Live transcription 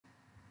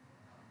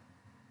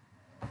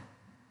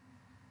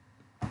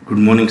Good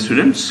morning,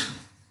 students.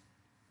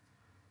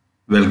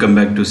 Welcome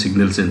back to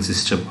Signals and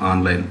System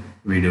online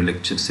video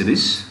lecture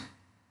series.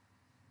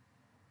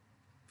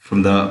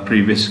 From the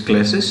previous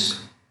classes,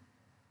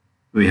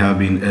 we have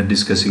been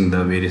discussing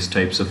the various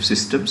types of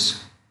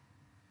systems.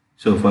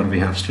 So far, we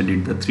have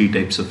studied the three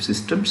types of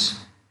systems: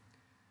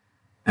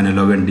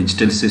 analog and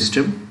digital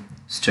system,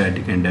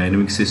 static and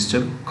dynamic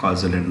system,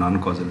 causal and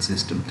non-causal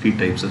system. Three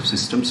types of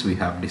systems we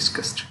have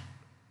discussed.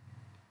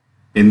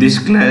 In this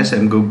class, I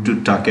am going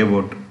to talk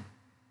about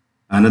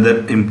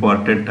another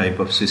important type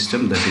of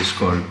system, that is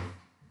called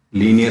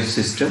linear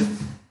system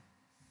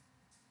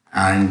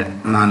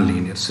and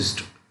non-linear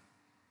system.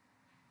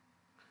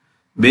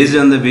 Based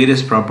on the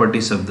various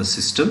properties of the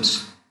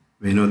systems,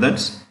 we know that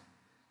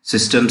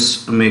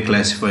systems may be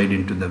classified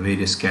into the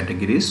various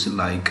categories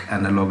like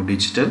analog,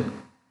 digital,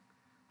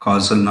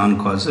 causal,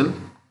 non-causal,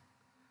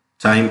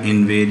 time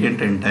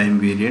invariant and time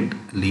variant,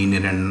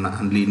 linear and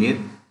non-linear,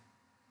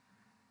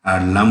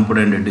 and lumped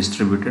and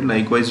distributed.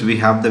 Likewise, we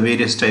have the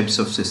various types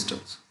of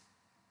systems,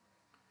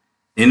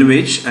 in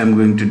which I am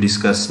going to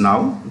discuss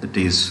now, that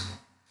is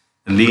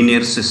a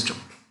linear system.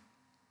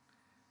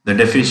 The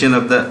definition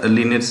of the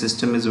linear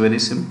system is very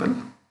simple.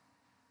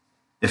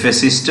 If a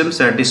system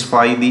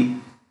satisfies the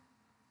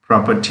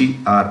property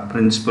or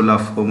principle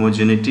of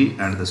homogeneity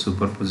and the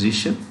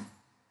superposition,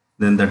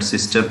 then that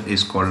system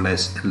is called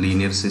as a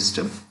linear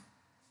system.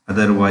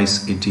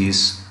 Otherwise, it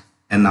is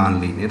a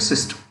non-linear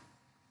system.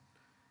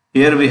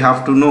 Here we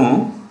have to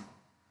know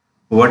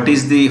what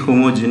is the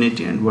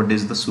homogeneity and what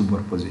is the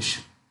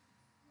superposition.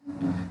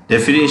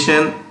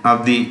 Definition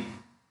of the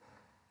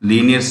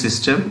linear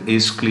system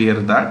is clear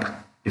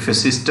that if a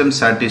system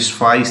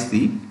satisfies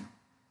the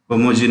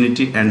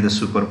homogeneity and the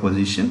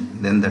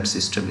superposition, then that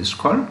system is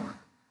called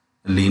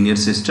a linear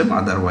system.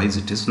 Otherwise,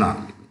 it is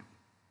non-linear.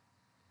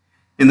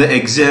 In the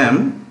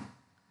exam,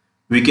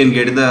 we can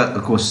get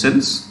the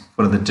questions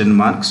for the 10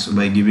 marks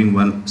by giving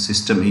one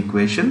system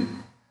equation.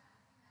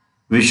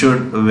 We should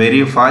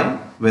verify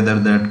whether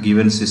that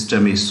given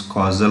system is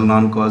causal,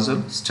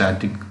 non-causal,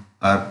 static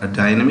or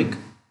dynamic,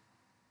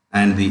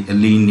 and the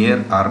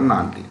linear or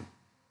non-linear.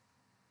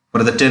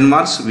 For the 10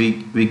 marks,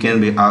 we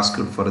can be asked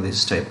for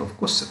this type of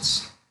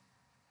questions.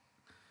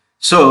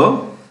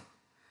 So,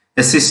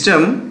 a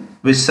system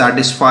which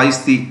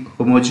satisfies the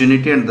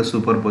homogeneity and the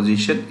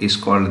superposition is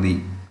called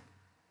the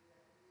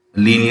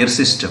linear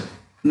system.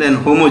 Then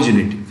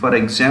homogeneity. For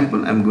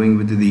example, I am going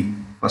with the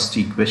first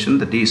equation,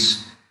 that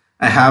is,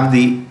 I have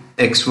the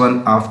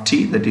x1 of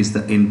t, that is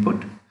the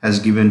input, as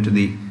given to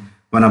the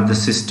one of the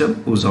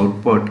system whose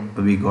output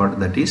we got,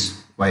 that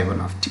is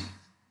y1 of t.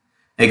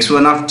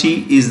 x1 of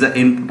t is the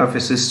input of a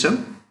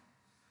system,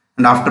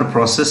 and after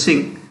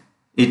processing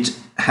it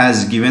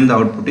has given the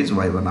output is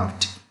y1 of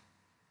t.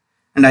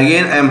 And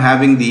again I am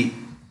having the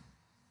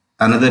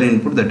another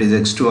input, that is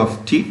x2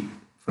 of t.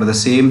 For the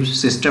same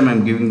system I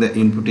am giving the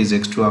input is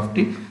x2 of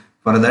t.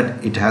 For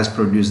that it has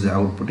produced the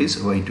output is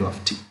y2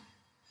 of t.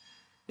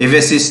 If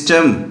a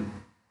system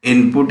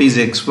input is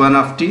x1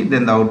 of t,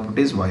 then the output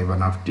is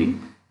y1 of t.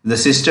 The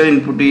system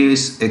input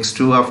is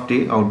x2 of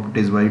t, output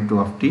is y2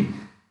 of t.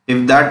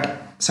 If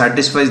that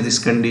satisfies this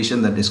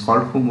condition, that is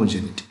called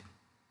homogeneity.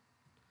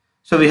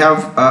 So we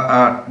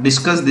have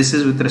discussed this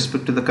is with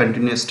respect to the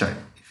continuous time.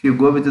 If you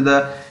go with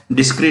the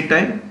discrete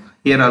time,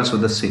 here also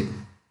the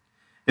same.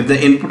 If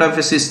the input of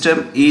a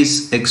system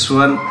is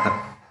x1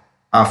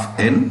 of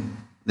n,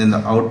 then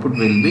the output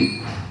will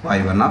be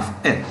y1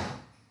 of n.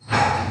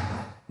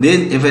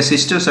 Then if a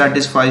system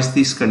satisfies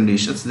these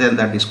conditions, then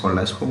that is called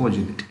as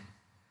homogeneity.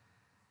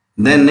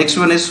 Then next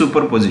one is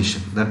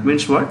superposition. That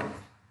means what?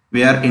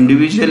 We are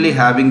individually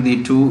having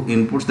the two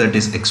inputs, that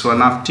is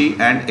x1 of t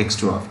and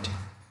x2 of t.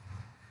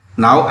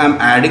 Now I am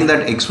adding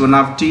that x1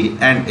 of t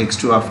and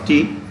x2 of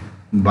t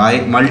by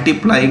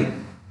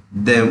multiplying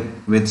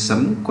them with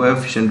some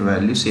coefficient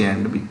values a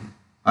and b,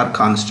 or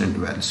constant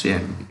values a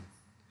and b.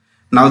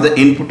 Now the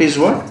input is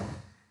what?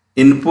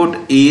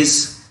 Input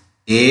is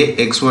a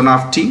x1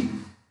 of t.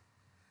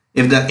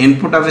 If the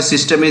input of a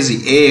system is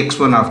a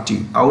x1 of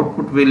t,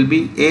 output will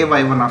be a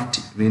y1 of t.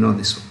 We know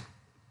this one.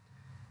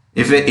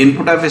 If the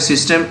input of a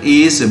system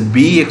is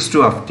b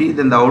x2 of t,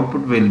 then the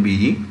output will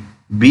be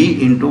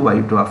b into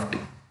y2 of t.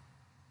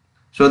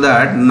 So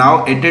that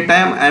now at a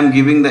time I am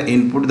giving the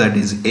input, that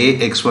is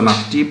a x1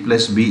 of t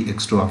plus b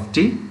x2 of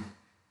t.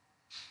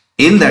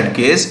 In that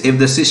case, if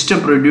the system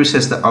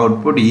produces the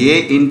output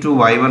a into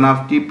y1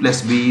 of t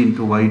plus b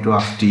into y2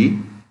 of t,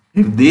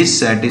 if this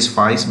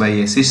satisfies by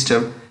a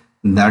system,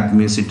 that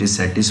means it is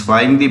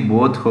satisfying the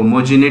both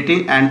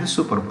homogeneity and the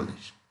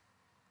superposition.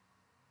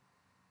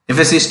 If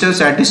a system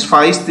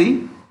satisfies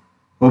the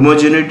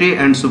homogeneity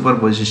and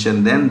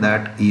superposition, then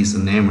that is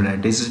named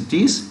as it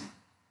is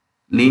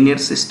linear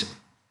system.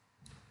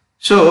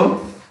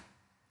 So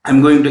I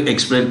am going to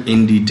explain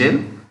in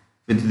detail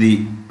with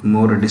the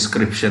more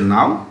description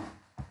now.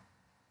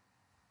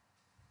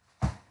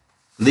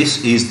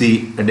 This is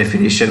the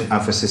definition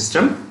of a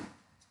system.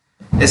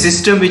 A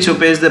system which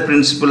obeys the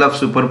principle of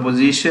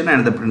superposition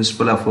and the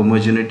principle of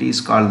homogeneity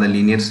is called the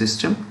linear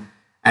system.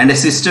 And a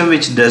system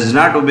which does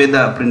not obey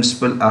the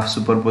principle of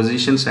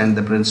superpositions and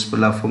the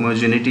principle of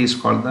homogeneity is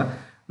called the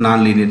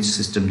nonlinear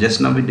system. Just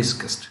now we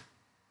discussed.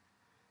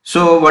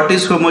 So what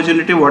is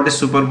homogeneity, what is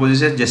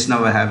superposition? Just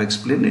now I have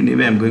explained.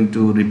 Anyway, I am going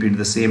to repeat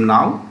the same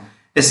now.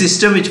 A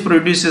system which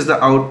produces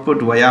the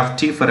output y of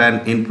t for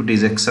an input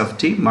is x of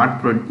t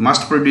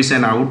must produce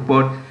an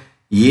output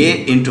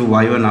a into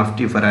y1 of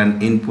t for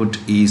an input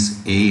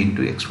is a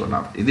into x1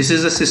 of t. This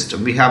is the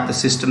system. We have the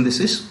system. This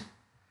is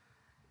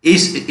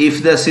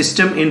if the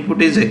system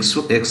input is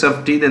x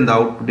of t, then the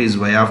output is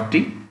y of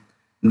t.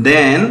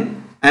 Then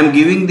I am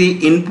giving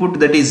the input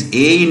that is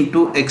a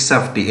into x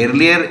of t.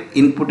 Earlier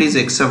input is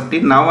x of t.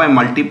 Now I am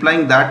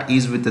multiplying that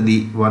is with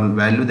the one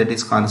value that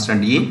is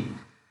constant a.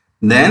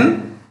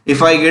 Then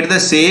if I get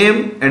the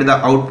same at the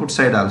output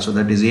side also,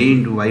 that is a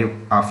into y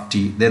of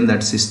t, then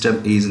that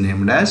system is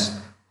named as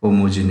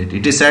homogeneity.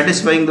 It is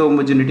satisfying the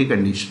homogeneity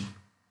condition.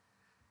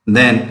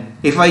 Then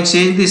if I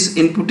change this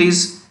input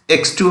is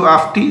x2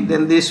 of t,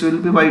 then this will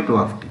be y2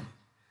 of t.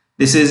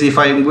 This is if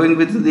I am going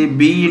with the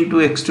b into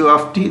x2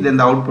 of t, then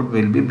the output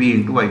will be b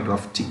into y2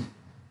 of t.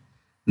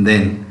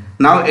 Then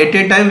now at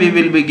a time we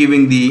will be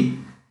giving the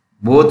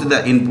both the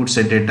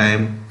inputs at a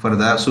time for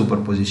the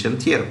superposition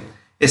theorem.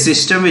 A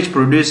system which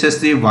produces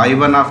the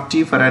y1 of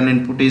t for an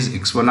input is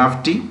x1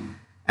 of t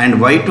and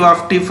y2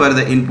 of t for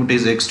the input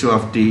is x2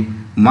 of t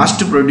must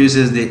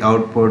produces the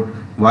output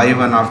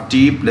y1 of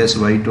t plus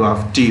y2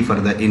 of t for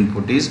the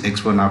input is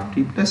x1 of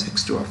t plus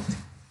x2 of t.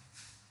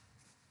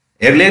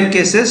 Earlier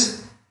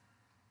cases,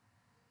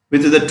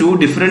 with the two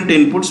different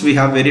inputs, we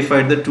have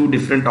verified the two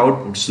different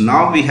outputs.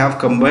 Now we have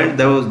combined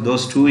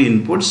those two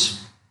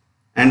inputs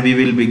and we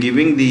will be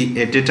giving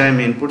the at a time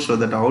input, so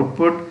that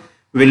output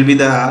will be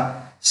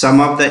the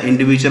sum of the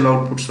individual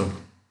outputs.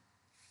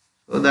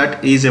 So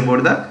that is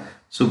about the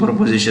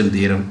superposition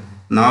theorem.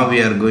 Now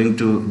we are going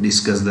to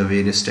discuss the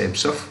various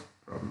types of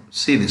problems.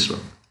 See this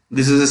one.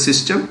 This is a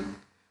system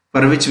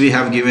for which we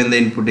have given the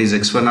input is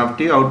x1 of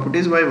t, output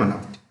is y1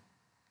 of t.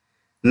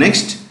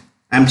 Next,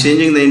 I am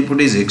changing the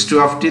input is x2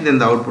 of t, then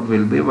the output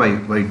will be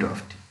y2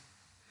 of t.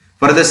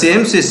 For the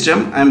same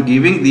system, I am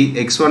giving the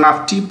x1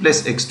 of t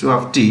plus x2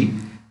 of t.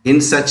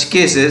 In such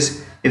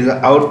cases, if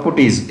the output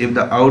is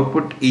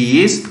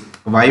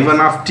y1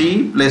 of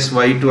t plus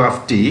y2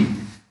 of t,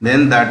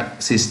 then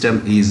that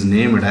system is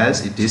named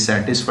as it is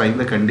satisfying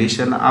the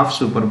condition of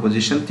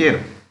superposition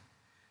theorem.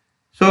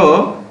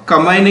 So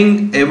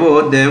combining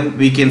above them,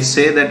 we can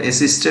say that a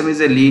system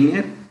is a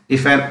linear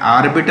if an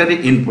arbitrary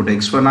input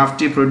x1 of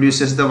t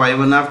produces the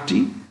y1 of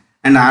t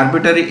and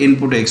arbitrary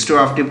input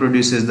x2 of t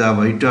produces the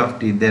y2 of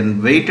t,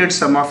 then weighted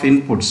sum of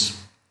inputs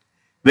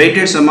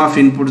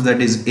that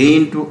is a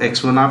into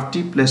x1 of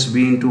t plus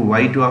b into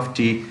y2 of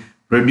t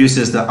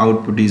produces the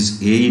output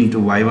is a into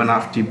y1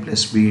 of t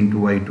plus b into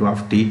y2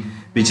 of t,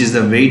 which is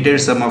the weighted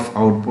sum of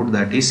output,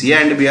 that is a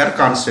and b are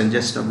constant,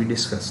 just now we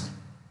discussed.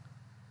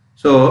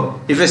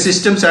 So if a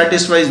system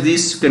satisfies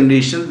these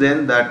conditions,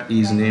 then that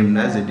is named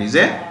as it is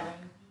a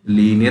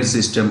linear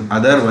system,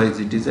 otherwise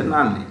it is a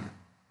non-linear.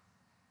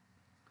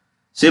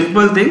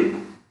 Simple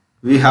thing,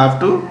 we have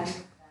to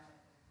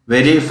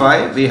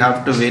verify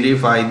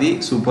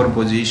the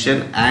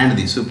superposition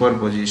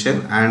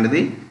and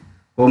the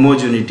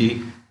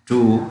homogeneity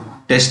to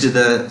test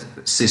the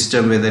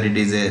system whether it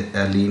is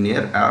a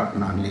linear or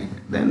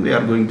non-linear. Then we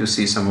are going to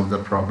see some of the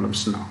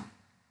problems now.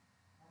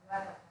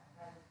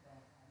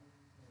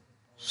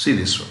 See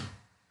this one.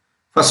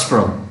 First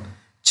problem.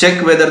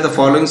 Check whether the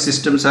following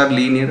systems are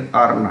linear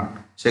or not.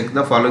 Check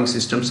the following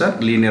systems are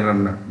linear or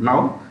not.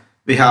 Now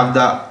we have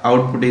the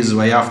output is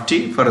y of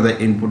t, for the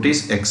input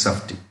is x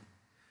of t.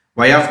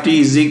 Y of t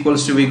is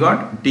equals to, we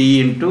got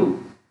t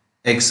into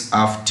x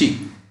of t.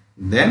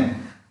 Then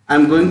I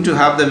am going to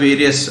have the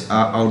various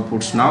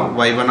outputs now.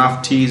 y1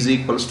 of t is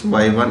equals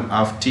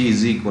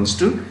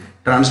to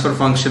transfer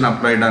function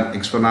applied on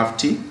x1 of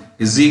t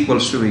is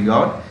equals to, we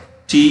got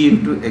t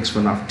into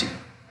x1 of t.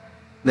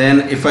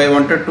 Then if I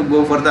wanted to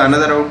go for the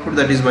another output,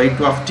 that is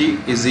y2 of t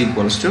is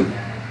equals to,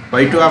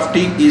 y2 of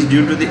t is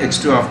due to the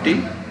x2 of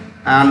t,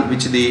 and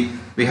which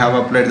we have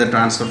applied the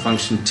transfer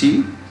function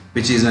t,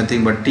 which is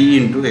nothing but t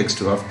into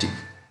x2 of t.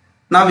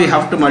 Now we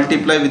have to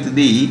multiply with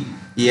the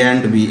a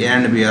and b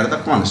are the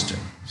constant.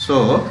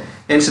 So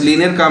hence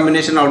linear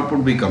combination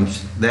output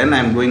becomes, then I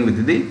am going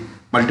with the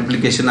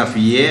multiplication of a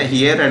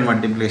here and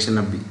multiplication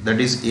of b, that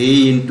is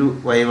a into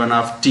y1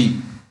 of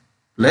t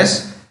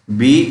plus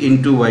b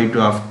into y2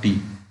 of t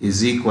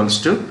is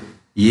equals to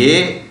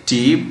a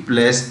t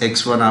plus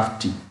x1 of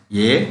t.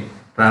 A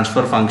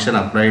transfer function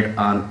applied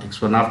on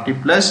x1 of t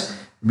plus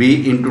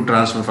b into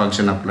transfer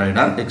function applied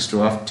on x2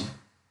 of t.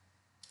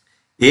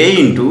 A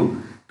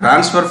into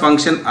transfer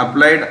function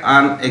applied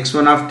on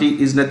x1 of t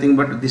is nothing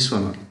but this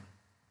one only.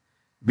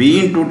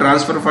 B into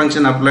transfer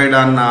function applied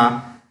on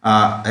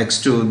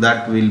x2,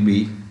 that will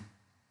be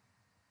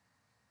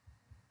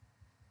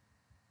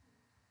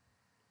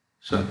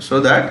so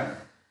that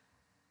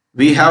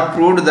we have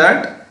proved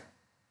that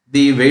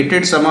the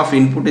weighted sum of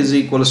input is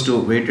equals to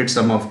weighted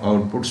sum of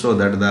output, so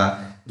that the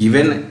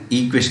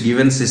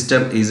given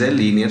system is a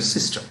linear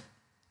system.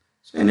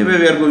 So anyway,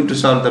 we are going to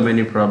solve the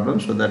many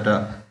problems so that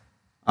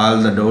all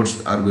the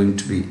doubts are going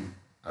to be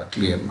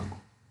clear now.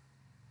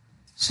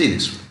 See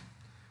this one.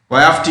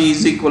 Y of t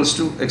is equals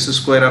to x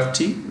square of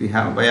t. We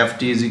have y of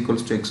t is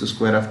equals to x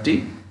square of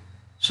t.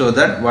 So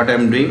that what I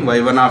am doing,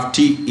 y1 of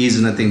t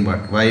is nothing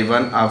but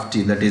y1 of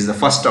t, that is the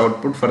first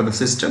output for the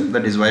system,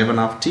 that is y1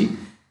 of t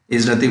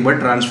is nothing but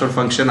transfer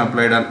function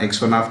applied on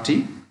x1 of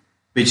t,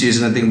 which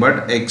is nothing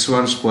but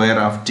x1 square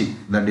of t,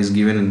 that is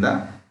given in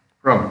the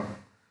problem.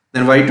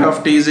 Then y2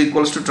 of t is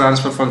equals to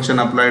transfer function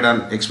applied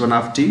on x1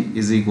 of t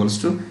is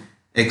equals to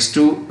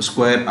x2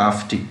 square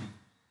of t.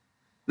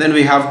 Then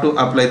we have to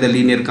apply the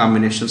linear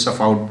combinations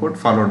of output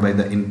followed by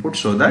the input,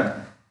 so that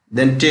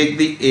then take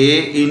the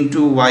a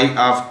into y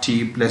of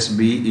t plus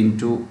b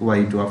into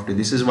y2 of t.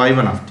 This is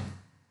y1 of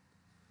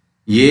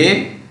t.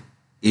 A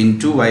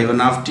into y1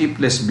 of t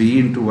plus b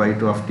into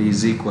y2 of t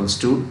is equals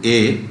to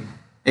a.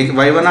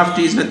 Y1 of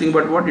t is nothing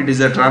but what? It is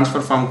a transfer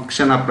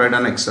function applied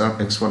on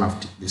x1 of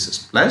t. This is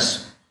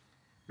plus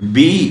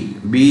b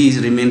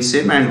remains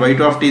same, and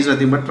y2 of t is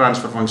nothing but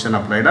transfer function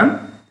applied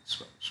on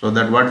this one. So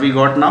that what we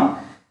got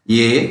now,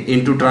 a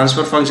into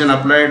transfer function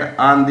applied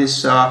on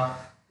this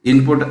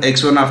input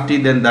x1 of t,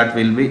 then that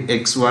will be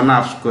x1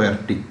 of square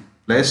t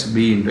plus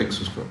b into x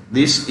square.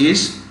 This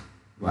is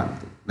one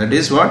thing. That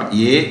is what?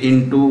 A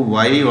into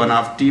y1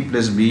 of t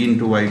plus b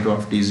into y2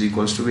 of t is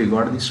equals to, we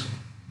got this one.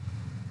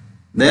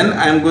 Then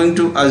I am going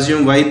to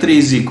assume y3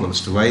 is equals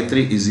to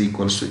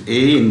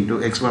a into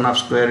x1 of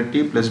square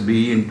t plus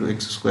b into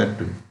x square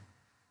t.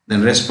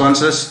 Then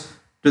responses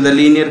to the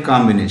linear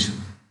combination.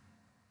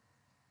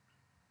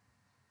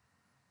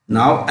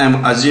 Now I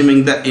am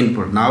assuming the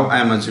input. Now I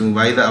am assuming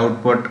y the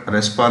output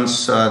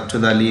response to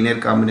the linear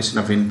combination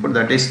of input,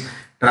 that is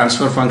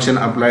transfer function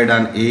applied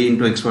on a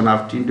into x1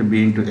 of t into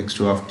b into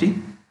x2 of t.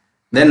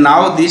 Then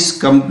now this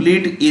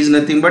complete is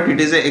nothing but it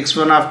is a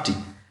x1 of t.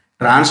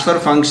 Transfer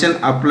function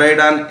applied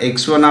on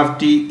x1 of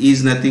t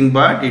is nothing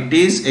but it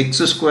is x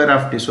square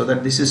of t. So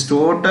that this is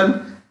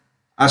total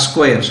a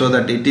square, so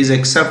that it is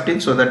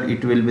accepted, so that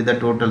it will be the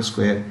total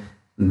square.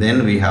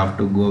 Then we have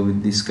to go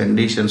with this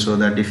condition, so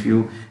that if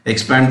you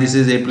expand this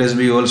is a plus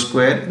b whole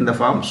square in the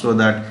form, so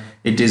that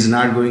it is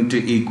not going to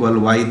equal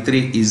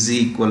y3 is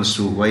equals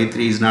to y3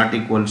 is not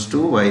equals to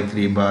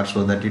y3 bar,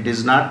 so that it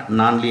is not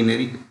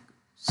non-linear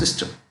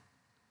system.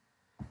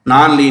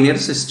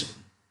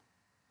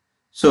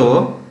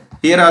 So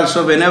here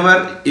also,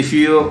 whenever if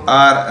you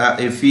are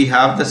if we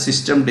have the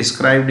system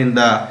described in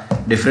the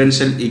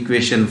differential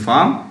equation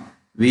form,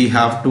 we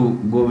have to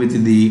go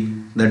with the,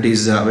 that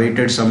is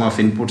weighted sum of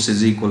inputs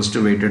is equals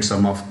to weighted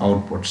sum of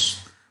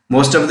outputs.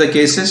 Most of the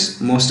cases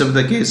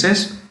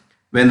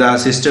when the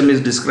system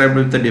is described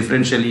with the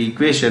differential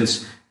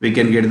equations, we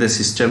can get the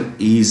system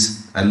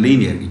is a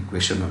linear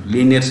equation or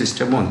linear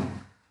system only.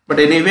 But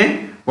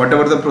anyway,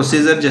 whatever the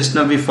procedure just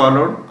now we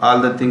followed,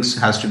 all the things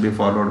has to be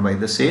followed by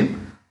the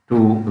same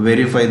to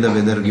verify the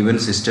whether given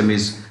system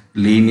is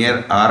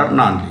linear or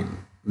non-linear.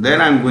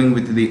 Then I am going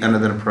with the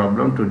another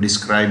problem to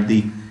describe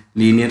the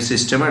linear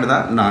system and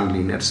the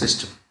non-linear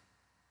system.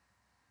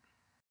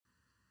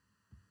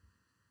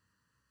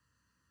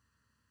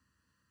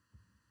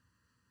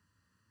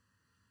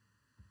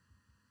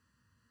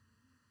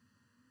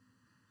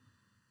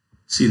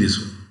 See this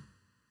one.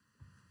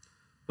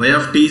 Y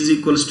of t is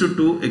equals to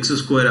 2x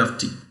square of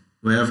t.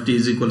 Y of t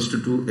is equals to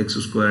 2x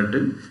square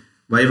t.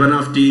 Y1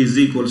 of t is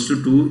equals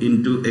to 2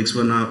 into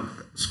x1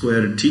 of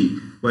square t.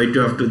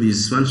 Y2 of t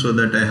this one, so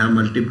that I have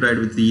multiplied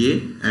with the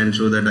a, and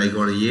so that I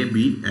got a,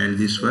 b, and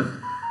this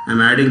one. I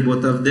am adding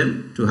both of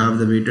them to have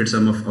the weighted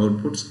sum of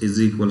outputs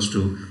is equals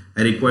to,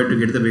 I require to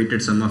get the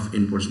weighted sum of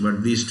inputs,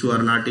 but these two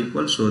are not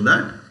equal, so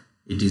that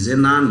it is a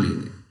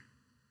non-linear.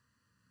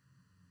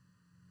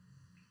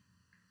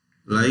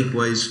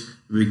 Likewise,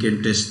 we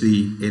can test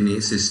the NA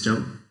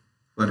system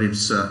for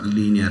its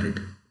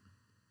linearity.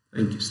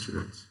 Thank you,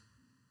 students.